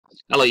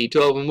Hello Year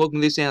 12 and welcome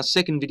to this our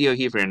second video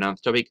here for our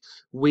 9th topic.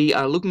 We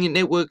are looking at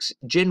networks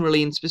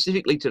generally, and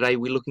specifically today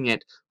we're looking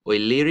at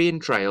Eulerian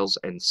trails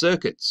and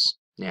circuits.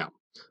 Now,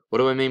 what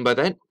do I mean by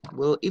that?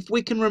 Well, if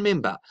we can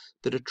remember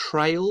that a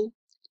trail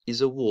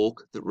is a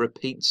walk that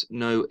repeats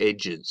no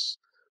edges.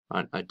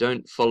 Right? I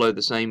don't follow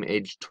the same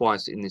edge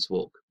twice in this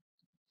walk.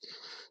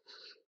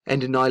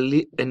 And an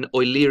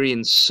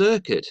Eulerian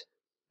circuit,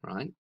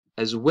 right,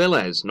 as well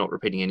as not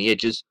repeating any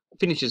edges,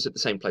 finishes at the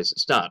same place it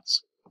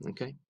starts.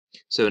 Okay?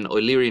 So an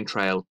Eulerian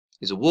trail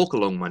is a walk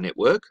along my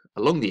network,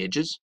 along the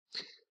edges,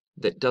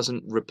 that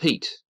doesn't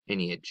repeat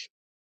any edge.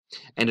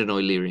 And an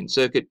Eulerian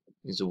circuit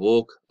is a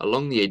walk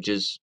along the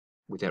edges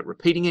without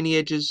repeating any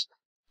edges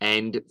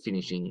and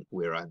finishing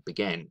where I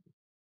began.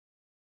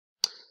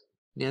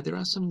 Now there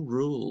are some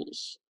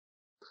rules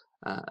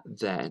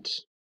that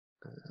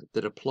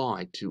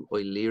apply to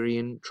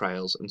Eulerian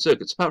trails and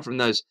circuits, apart from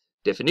those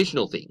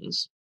definitional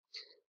things,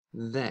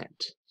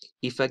 that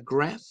if a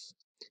graph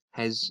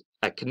has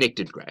a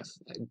connected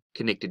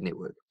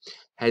network,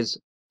 has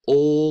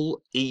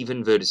all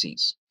even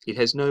vertices. It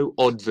has no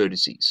odd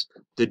vertices.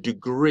 The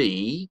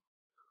degree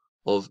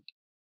of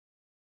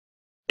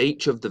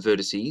each of the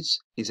vertices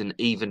is an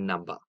even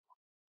number.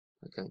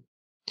 Okay.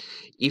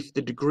 If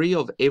the degree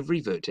of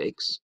every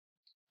vertex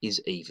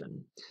is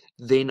even,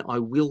 then I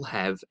will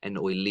have an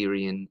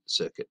Eulerian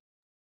circuit.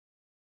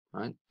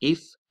 Right?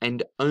 If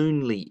and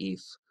only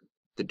if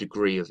the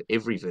degree of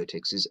every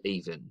vertex is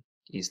even,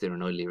 is there an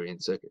Eulerian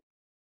circuit.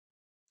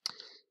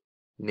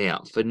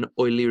 Now, for an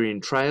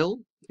Eulerian trail,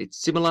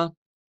 it's similar,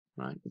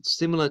 right? It's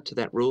similar to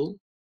that rule,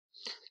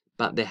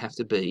 but there have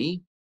to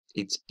be,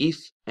 it's if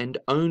and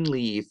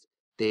only if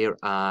there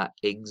are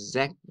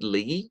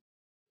exactly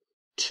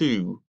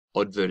two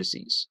odd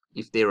vertices.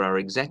 If there are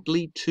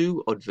exactly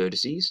two odd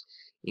vertices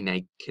in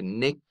a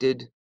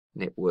connected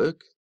network,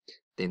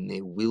 then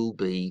there will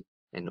be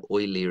an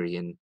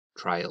Eulerian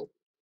trail.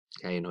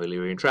 Okay, an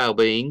Eulerian trail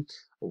being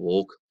a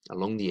walk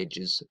along the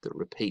edges that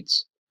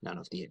repeats none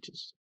of the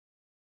edges.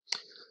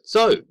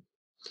 So,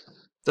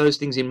 those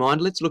things in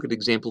mind, let's look at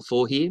example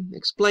 4 here.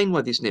 Explain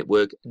why this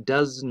network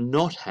does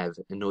not have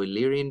an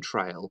Eulerian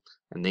trail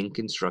and then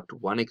construct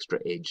one extra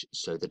edge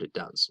so that it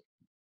does.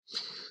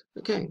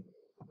 Okay.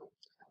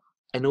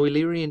 A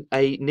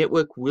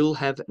network will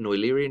have an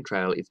Eulerian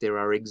trail if there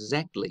are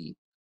exactly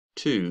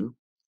two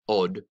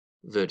odd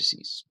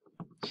vertices.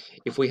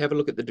 If we have a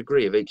look at the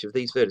degree of each of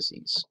these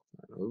vertices,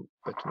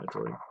 back to my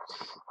drawing.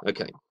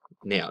 Okay,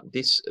 now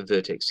this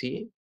vertex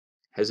here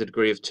has a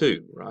degree of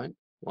 2, right?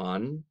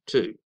 1,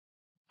 2.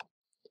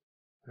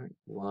 Right,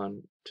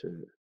 1,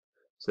 2.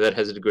 So that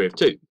has a degree of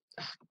 2.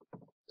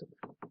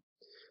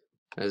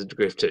 Has a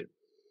degree of 2.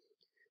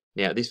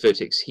 Now this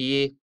vertex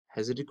here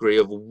has a degree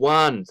of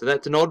 1, so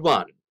that's an odd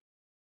one.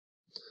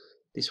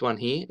 This one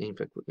here, in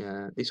fact,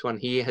 this one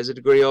here has a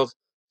degree of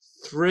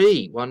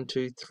 3. 1,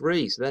 2,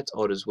 3. So that's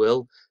odd as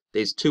well.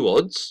 There's two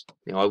odds.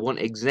 Now I want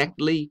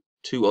exactly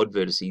two odd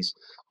vertices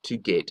to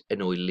get an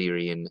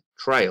Eulerian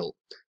trail,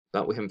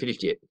 but we haven't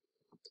finished yet.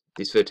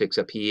 This vertex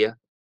up here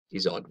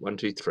is odd. 1,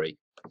 2, 3.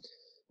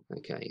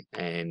 Okay,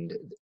 and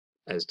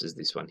as does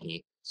this one here.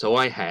 So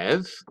I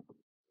have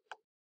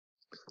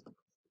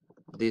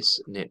this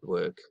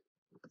network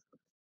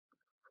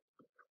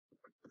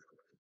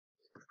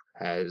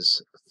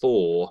has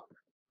 4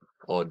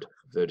 odd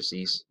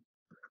vertices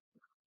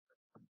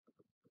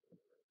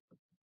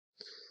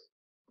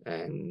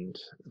and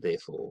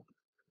therefore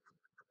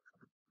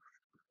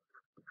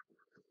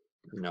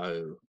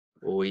no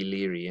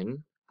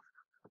Eulerian,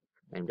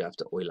 named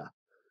after Euler,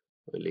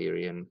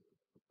 Eulerian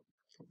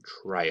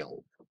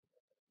trail.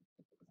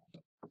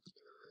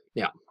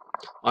 Now,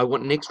 I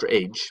want an extra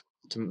edge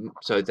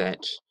so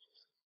that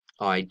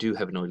I do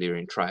have an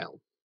Eulerian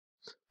trail.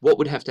 What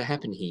would have to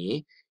happen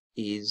here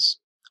is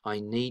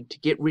I need to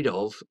get rid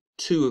of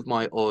 2 of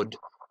my odd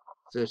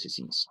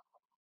vertices.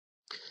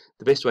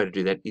 The best way to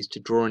do that is to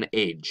draw an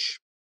edge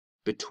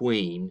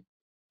between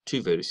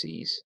 2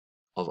 vertices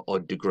of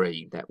odd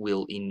degree that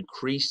will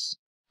increase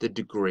the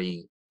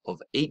degree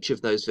of each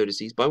of those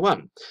vertices by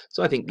 1.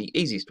 So I think the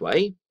easiest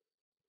way,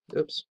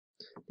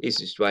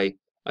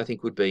 I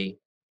think would be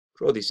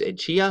draw this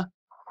edge here,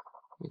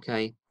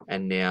 okay,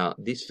 and now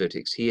this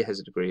vertex here has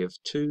a degree of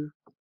 2,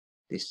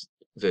 this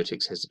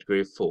vertex has a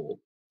degree of 4.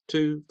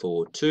 2,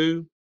 4,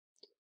 2,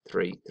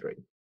 3, 3.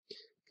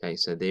 Okay,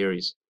 so there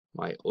is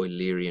my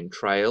Eulerian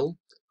trail.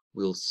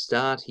 Will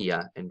start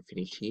here and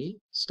finish here.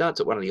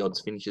 Starts at one of the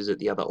odds, finishes at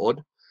the other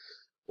odd.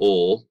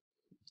 Or,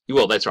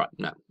 well, that's right,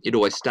 no. It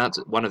always starts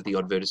at one of the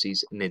odd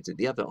vertices and ends at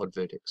the other odd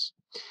vertex.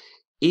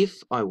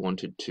 If I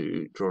wanted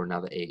to draw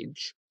another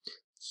edge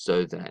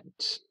so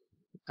that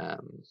I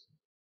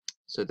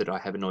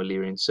have an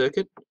Eulerian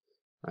circuit,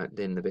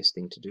 then the best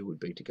thing to do would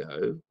be to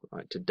go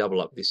to double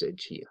up this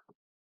edge here.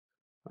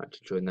 To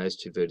join those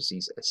 2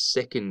 vertices a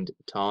second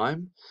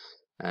time.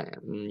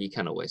 You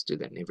can't always do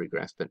that in every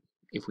graph, but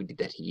if we did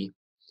that here,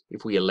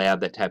 if we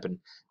allowed that to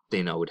happen,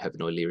 then I would have an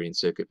Eulerian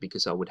circuit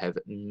because I would have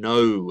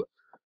no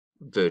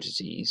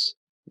vertices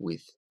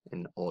with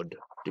an odd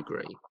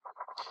degree.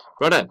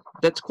 Righto,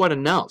 that's quite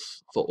enough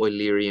for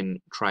Eulerian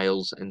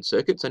trails and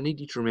circuits. I need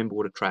you to remember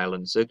what a trail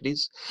and a circuit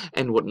is,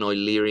 and what an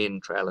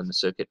Eulerian trail and a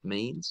circuit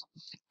means,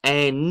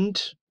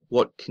 and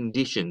what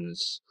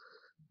conditions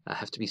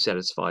have to be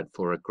satisfied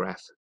for a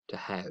graph to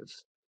have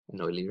an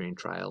Eulerian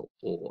trail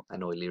or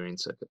an Eulerian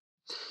circuit.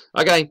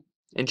 Okay,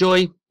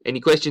 enjoy. Any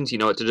questions, you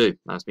know what to do.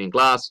 Ask me in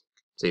class.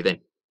 See you then.